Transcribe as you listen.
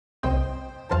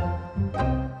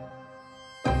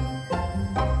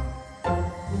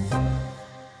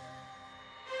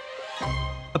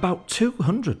About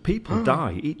 200 people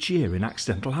die each year in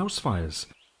accidental house fires.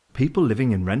 People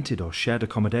living in rented or shared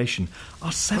accommodation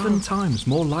are 7 times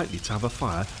more likely to have a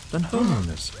fire than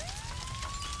homeowners.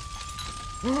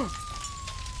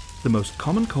 The most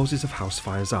common causes of house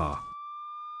fires are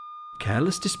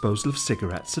careless disposal of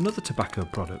cigarettes and other tobacco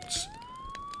products,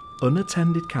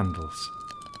 unattended candles,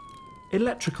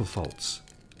 electrical faults,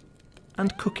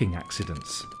 and cooking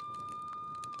accidents.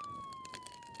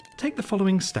 Take the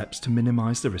following steps to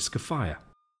minimise the risk of fire.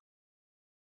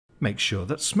 Make sure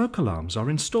that smoke alarms are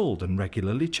installed and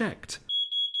regularly checked.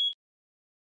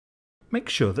 Make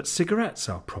sure that cigarettes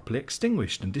are properly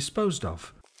extinguished and disposed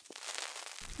of.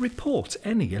 Report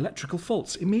any electrical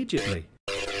faults immediately.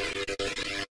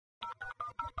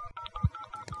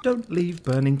 Don't leave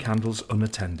burning candles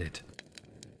unattended.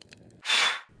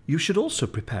 You should also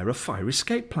prepare a fire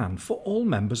escape plan for all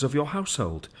members of your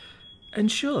household.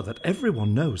 Ensure that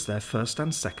everyone knows their first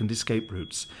and second escape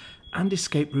routes, and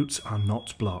escape routes are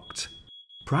not blocked.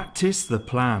 Practice the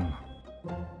plan.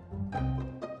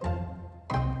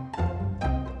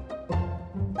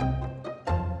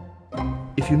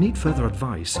 If you need further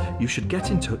advice, you should get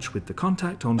in touch with the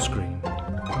contact on screen.